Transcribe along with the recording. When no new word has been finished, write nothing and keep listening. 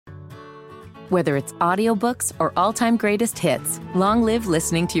Whether it's audiobooks or all-time greatest hits, long live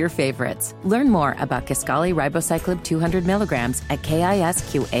listening to your favorites. Learn more about Kisqali Ribociclib 200 milligrams at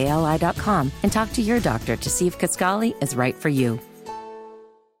KISQALI.com and talk to your doctor to see if Kisqali is right for you.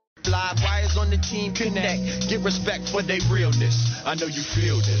 Live wires on the Team Connect. Get respect for their realness. I know you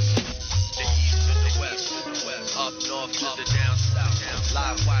feel this. The east to the west, up north to the down south.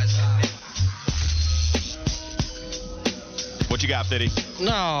 Live wires Connect. What you got, Fitty?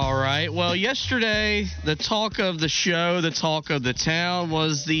 All right. Well, yesterday, the talk of the show, the talk of the town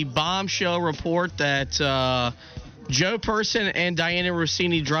was the bombshell report that Joe Person and Diana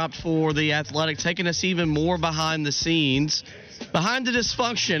Rossini dropped for The Athletic, taking us even more behind the scenes, behind the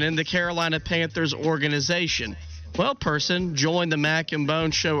dysfunction in the Carolina Panthers organization. Well, Person joined the Mac and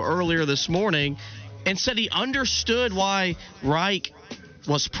Bone show earlier this morning and said he understood why Reich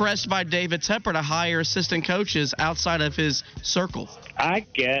was pressed by David Tepper to hire assistant coaches outside of his circle. I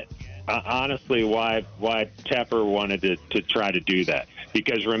get, honestly, why Tepper wanted to try to do that.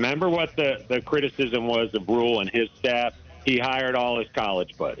 Because remember what the criticism was of Rule and his staff? He hired all his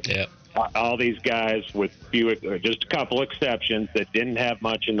college buddies. Yep. All these guys with just a couple exceptions that didn't have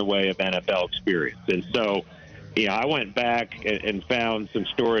much in the way of NFL experience. And so, I went back and found some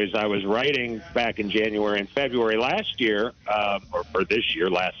stories I was writing back in January and February last year, or this year,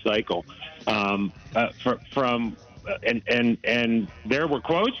 last cycle, and there were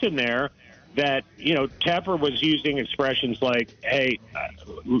quotes in there that, Tepper was using expressions like, hey,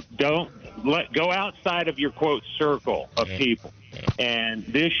 go outside of your, quote, circle of people. And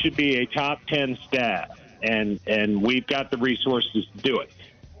this should be a top 10 staff, and we've got the resources to do it.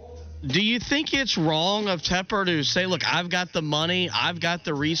 Do you think it's wrong of Tepper to say, look, I've got the money, I've got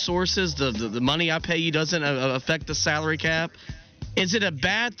the resources, the money I pay you doesn't affect the salary cap? Is it a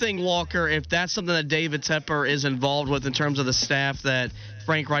bad thing, Walker, if that's something that David Tepper is involved with in terms of the staff that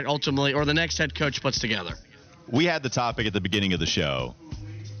Frank Reich ultimately, or the next head coach, puts together? We had the topic at the beginning of the show.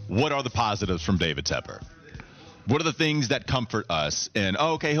 What are the positives from David Tepper? What are the things that comfort us? And,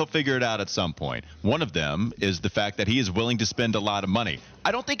 okay, he'll figure it out at some point. One of them is the fact that he is willing to spend a lot of money.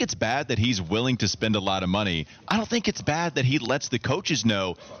 I don't think it's bad that he's willing to spend a lot of money. I don't think it's bad that he lets the coaches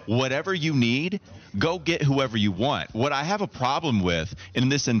know, whatever you need, go get whoever you want. What I have a problem with in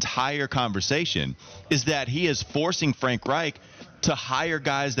this entire conversation is that he is forcing Frank Reich to hire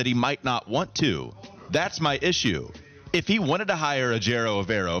guys that he might not want to. That's my issue. If he wanted to hire a Jero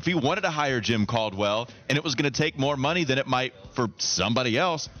Avero, if he wanted to hire Jim Caldwell, and it was going to take more money than it might for somebody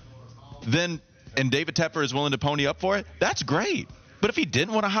else, and David Tepper is willing to pony up for it, that's great. But if he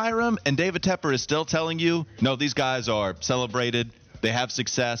didn't want to hire him, and David Tepper is still telling you, no, these guys are celebrated, they have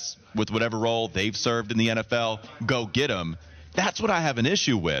success with whatever role they've served in the NFL, go get them, that's what I have an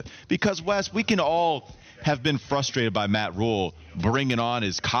issue with. Because, Wes, we can all have been frustrated by Matt Rule bringing on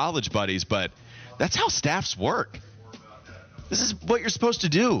his college buddies, but that's how staffs work. This is what you're supposed to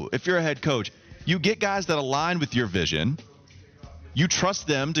do if you're a head coach. You get guys that align with your vision. You trust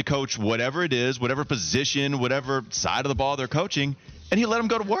them to coach whatever it is, whatever position, whatever side of the ball they're coaching, and you let them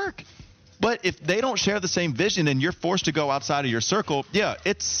go to work. But if they don't share the same vision and you're forced to go outside of your circle, yeah,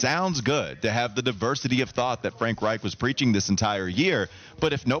 it sounds good to have the diversity of thought that Frank Reich was preaching this entire year.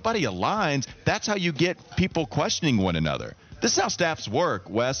 But if nobody aligns, that's how you get people questioning one another. This is how staffs work,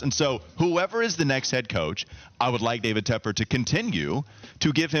 Wes. And so whoever is the next head coach, I would like David Tepper to continue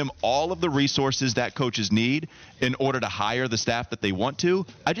to give him all of the resources that coaches need in order to hire the staff that they want to.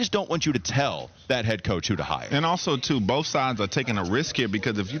 I just don't want you to tell that head coach who to hire. And also, too, both sides are taking a risk here,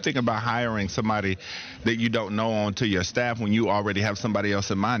 because if you think about hiring somebody that you don't know onto your staff when you already have somebody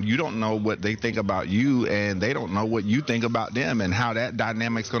else in mind, you don't know what they think about you, and they don't know what you think about them, and how that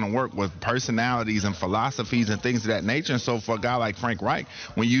dynamic's going to work with personalities and philosophies and things of that nature. And so for a guy like Frank Reich,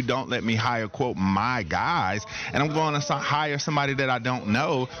 when you don't let me hire, quote, my guys, and I'm going to hire somebody that I don't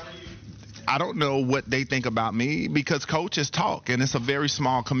know, I don't know what they think about me, because coaches talk, and it's a very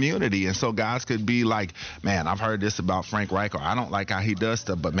small community. And so guys could be like, man, I've heard this about Frank Reich, or I don't like how he does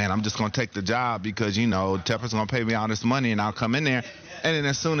stuff, but, man, I'm just going to take the job because, Tepper's going to pay me all this money, and I'll come in there. And then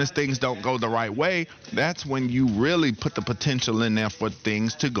as soon as things don't go the right way, that's when you really put the potential in there for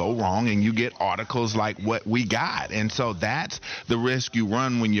things to go wrong, and you get articles like what we got. And so that's the risk you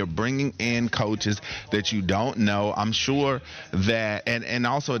run when you're bringing in coaches that you don't know. I'm sure that, and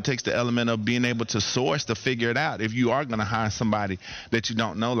also it takes the element of being able to source to figure it out. If you are going to hire somebody that you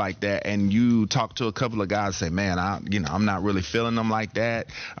don't know like that, and you talk to a couple of guys, say, man, I'm not really feeling them like that.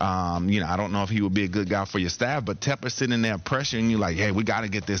 I don't know if he would be a good guy for your staff, but Tepper's sitting there pressuring you like, hey, we got to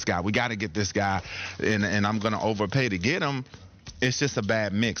get this guy. We got to get this guy, and I'm going to overpay to get him. it's just a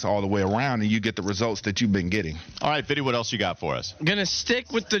bad mix all the way around, and you get the results that you've been getting. All right, Fitty, what else you got for us? Gonna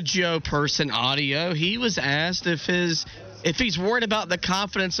stick with the Joe Person audio. He was asked if he's worried about the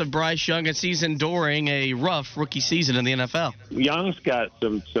confidence of Bryce Young as he's enduring a rough rookie season in the NFL. Young's got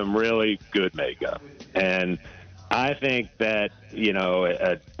some really good makeup, and I think that, you know,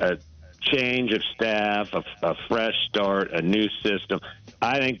 a change of staff, a fresh start, a new system,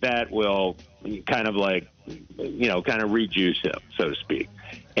 I think that will kind of like, you know, kind of rejuice him, so to speak.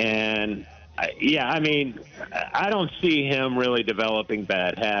 And I mean, I don't see him really developing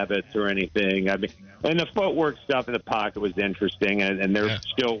bad habits or anything. I mean, and the footwork stuff in the pocket was interesting, and they're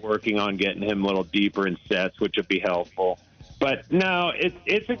still working on getting him a little deeper in sets, which would be helpful. But no,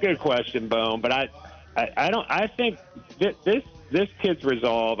 it's a good question, Bone. But I think this kid's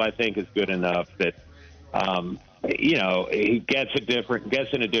resolve, I think, is good enough that you know, he gets in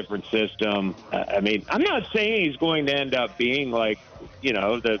a different system. I mean, I'm not saying he's going to end up being like, you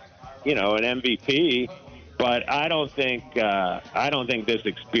know, an MVP, but I don't think this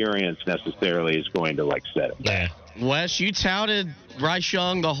experience necessarily is going to like set him back. Wes, you touted Bryce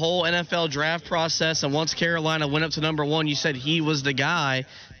Young the whole NFL draft process, and once Carolina went up to number 1, you said he was the guy.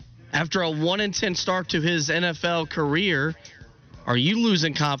 After a 1-10 start to his NFL career, are you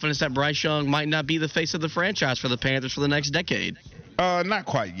losing confidence that Bryce Young might not be the face of the franchise for the Panthers for the next decade? Not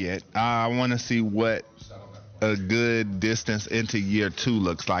quite yet. I want to see what a good distance into year 2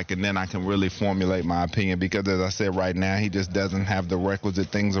 looks like, and then I can really formulate my opinion, because as I said, right now he just doesn't have the requisite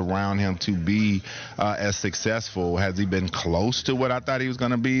things around him to be as successful. Has he been close to what I thought he was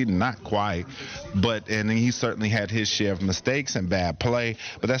going to be? Not quite, and he certainly had his share of mistakes and bad play,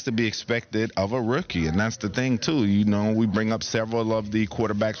 but that's to be expected of a rookie. And that's the thing too, you know, we bring up several of the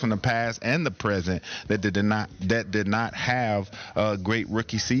quarterbacks from the past and the present that did not have great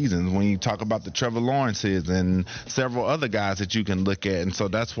rookie seasons. When you talk about the Trevor Lawrences and several other guys that you can look at. And so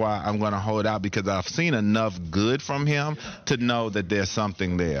that's why I'm going to hold out, because I've seen enough good from him to know that there's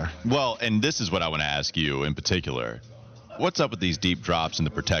something there. Well, and this is what I want to ask you in particular. What's up with these deep drops in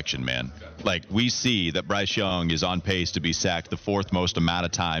the protection, man? Like, we see that Bryce Young is on pace to be sacked the 4th most amount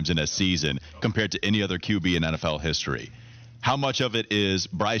of times in a season compared to any other QB in NFL history. How much of it is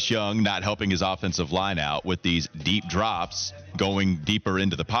Bryce Young not helping his offensive line out with these deep drops going deeper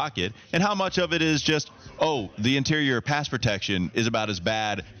into the pocket? And how much of it is just, the interior pass protection is about as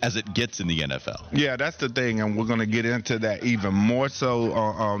bad as it gets in the NFL? Yeah, that's the thing, and we're going to get into that even more so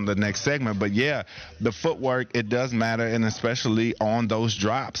on the next segment. But, yeah, the footwork, it does matter, and especially on those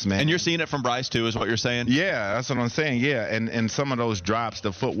drops, man. And you're seeing it from Bryce, too, is what you're saying? Yeah, that's what I'm saying, yeah. And some of those drops,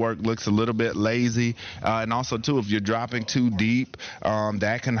 the footwork looks a little bit lazy. And also, too, if you're dropping too deep,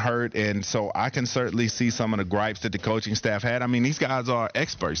 that can hurt. And so I can certainly see some of the gripes that the coaching staff had. I mean, these guys are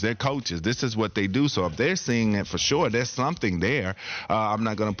experts. They're coaches. This is what they do. So if they're seeing it for sure, there's something there. I'm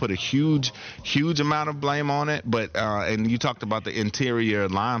not going to put a huge amount of blame on it. But and you talked about the interior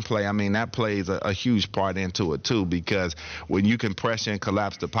line play. I mean, that plays a huge part into it, too, because when you can pressure and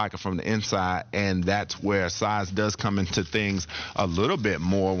collapse the pocket from the inside, and that's where size does come into things a little bit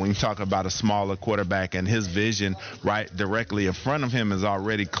more. When you talk about a smaller quarterback and his vision right directly in front of him is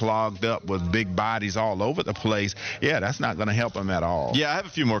already clogged up with big bodies all over the place, yeah, that's not going to help him at all. Yeah, I have a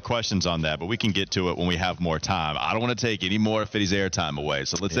few more questions on that, but we can get to it when we have more time. I don't want to take any more of Fitty's airtime away,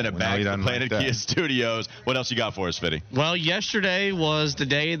 so let's send it back to the Planet Kia Studios. What else you got for us, Fitty? Well, yesterday was the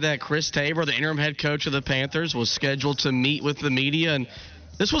day that Chris Tabor, the interim head coach of the Panthers, was scheduled to meet with the media, and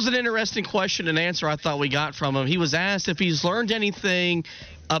this was an interesting question and answer I thought we got from him. He was asked if he's learned anything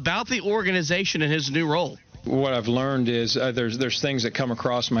about the organization in his new role. What I've learned is there's things that come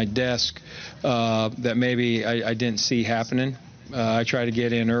across my desk that maybe I didn't see happening. I try to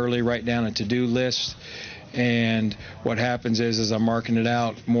get in early, write down a to-do list, and what happens is as I'm marking it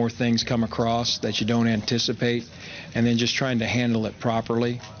out, more things come across that you don't anticipate, and then just trying to handle it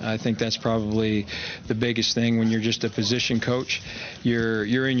properly. I think that's probably the biggest thing when you're just a position coach.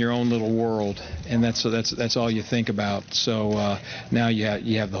 You're in your own little world, and that's all you think about. So now you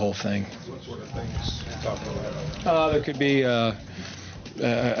have the whole thing. What sort of things talking about? There could be a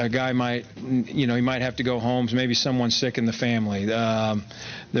guy might, he might have to go home. Maybe someone's sick in the family.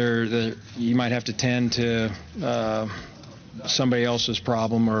 You might have to tend to somebody else's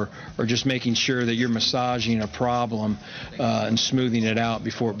problem, or just making sure that you're massaging a problem and smoothing it out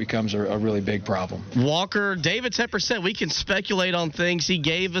before it becomes a really big problem. Walker, David Tepper said we can speculate on things. He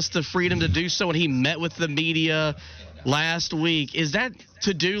gave us the freedom to do so when he met with the media last week. Is that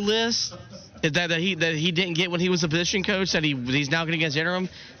to-do list that he didn't get when he was a position coach, that he's now going to get as interim?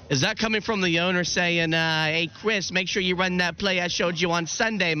 Is that coming from the owner saying, hey, Chris, make sure you run that play I showed you on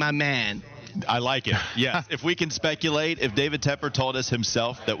Sunday, my man? I like it. Yes. If we can speculate, if David Tepper told us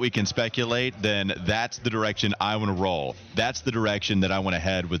himself that we can speculate, then that's the direction I want to roll. That's the direction that I want to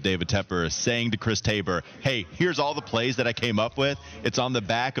head with David Tepper saying to Chris Tabor, hey, here's all the plays that I came up with. It's on the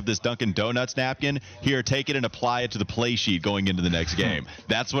back of this Dunkin' Donuts napkin. Here, take it and apply it to the play sheet going into the next game.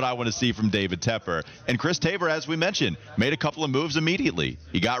 That's what I want to see from David Tepper. And Chris Tabor, as we mentioned, made a couple of moves immediately.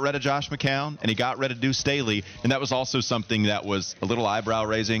 He got rid of Josh McCown, and he got rid of Deuce Staley, and that was also something that was a little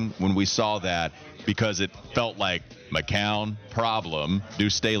eyebrow-raising when we saw that, because it felt like McCown problem,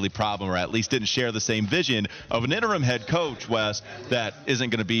 Deuce Staley problem, or at least didn't share the same vision of an interim head coach, Wes, that isn't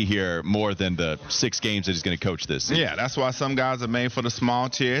going to be here more than the 6 games that he's going to coach this season. Yeah, that's why some guys are made for the small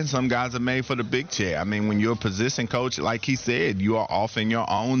chair and some guys are made for the big chair. I mean, when you're a position coach, like he said, you are off in your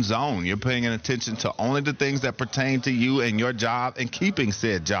own zone. You're paying attention to only the things that pertain to you and your job and keeping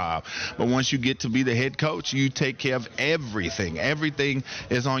said job. But once you get to be the head coach, you take care of everything. Everything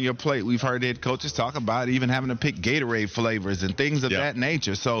is on your plate. We've heard head coaches talk about even having to pick Gatorade flavors and things of that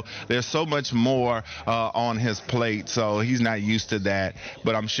nature. So there's so much more on his plate. So he's not used to that,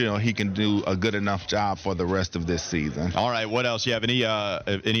 but I'm sure he can do a good enough job for the rest of this season. All right, what else? You have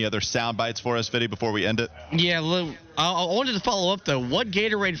any other sound bites for us, Fitty, before we end it? Yeah, I wanted to follow up, though. What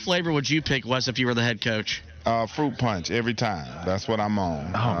Gatorade flavor would you pick, Wes, if you were the head coach? Fruit punch every time. That's what I'm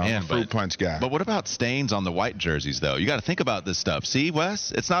on. Oh, man. Fruit punch guy. But what about stains on the white jerseys, though? You got to think about this stuff. See,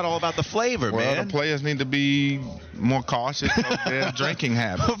 Wes? It's not all about the flavor, well, man. The players need to be more cautious of their drinking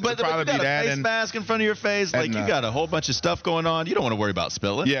habits. But you got a face mask in front of your face. Like, you got a whole bunch of stuff going on. You don't want to worry about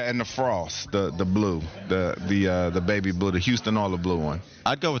spilling. Yeah, and the frost, the blue, the baby blue, the Houston Oilers blue one.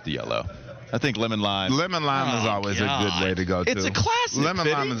 I'd go with the yellow. I think lemon lime. Lemon lime is always a good way to go, too. It's a classic. Lemon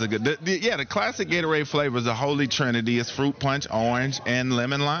lime is a good. The classic Gatorade flavor is a holy trinity. It's fruit punch, orange, and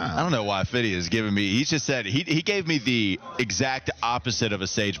lemon lime. I don't know why Fitty is giving me. He just said he gave me the exact opposite of a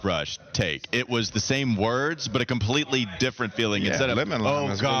sagebrush take. It was the same words, but a completely different feeling. Yeah, Instead of lemon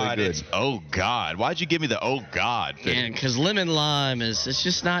lime is God, really good. it's oh God. Why'd you give me the oh God? Fitty? Yeah, because lemon lime it's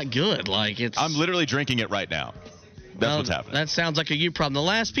just not good. Like I'm literally drinking it right now. That's what's happening. That sounds like a you problem. The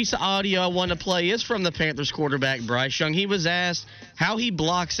last piece of audio I want to play is from the Panthers quarterback, Bryce Young. He was asked how he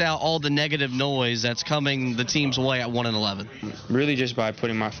blocks out all the negative noise that's coming the team's way at 1-11. Really just by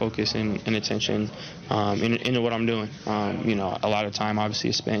putting my focus and attention into what I'm doing. A lot of time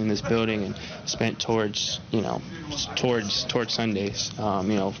obviously is spent in this building and spent towards Sundays.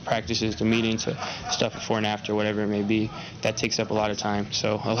 Practices to meetings to stuff before and after, whatever it may be. That takes up a lot of time.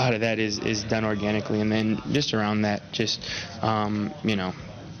 So a lot of that is done organically. And then just around that, just don't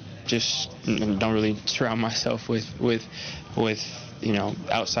really surround myself with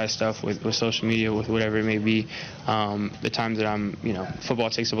outside stuff, with social media, with whatever it may be. The times that I'm, football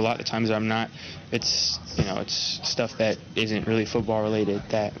takes up a lot. The times that I'm not, it's stuff that isn't really football related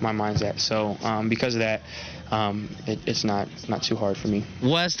that my mind's at. So because of that, it's not too hard for me.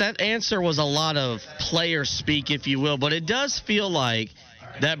 Wes, that answer was a lot of player speak, if you will, but it does feel like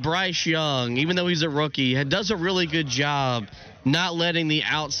that Bryce Young, even though he's a rookie, does a really good job not letting the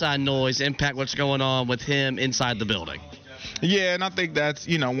outside noise impact what's going on with him inside the building. Yeah, and I think that's,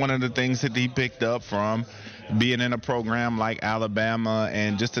 one of the things that he picked up from being in a program like Alabama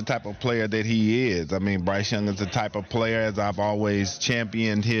and just the type of player that he is. I mean, Bryce Young is the type of player, as I've always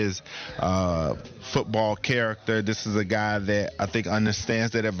championed his football character. This is a guy that I think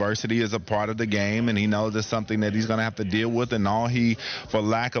understands that adversity is a part of the game, and he knows it's something that he's going to have to deal with, and all he, for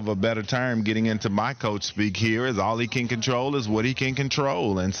lack of a better term, getting into my coach speak here, is all he can control is what he can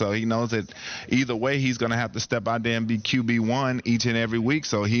control. And so he knows that either way he's going to have to step out there and be QB1 each and every week,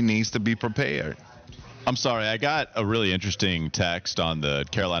 so he needs to be prepared. I'm sorry, I got a really interesting text on the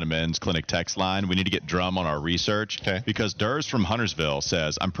Carolina Men's Clinic text line. We need to get Drum on our research because Durs from Huntersville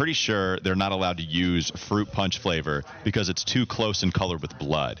says, I'm pretty sure they're not allowed to use fruit punch flavor because it's too close in color with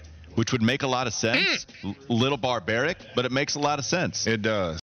blood, which would make a lot of sense. Little barbaric, but it makes a lot of sense. It does.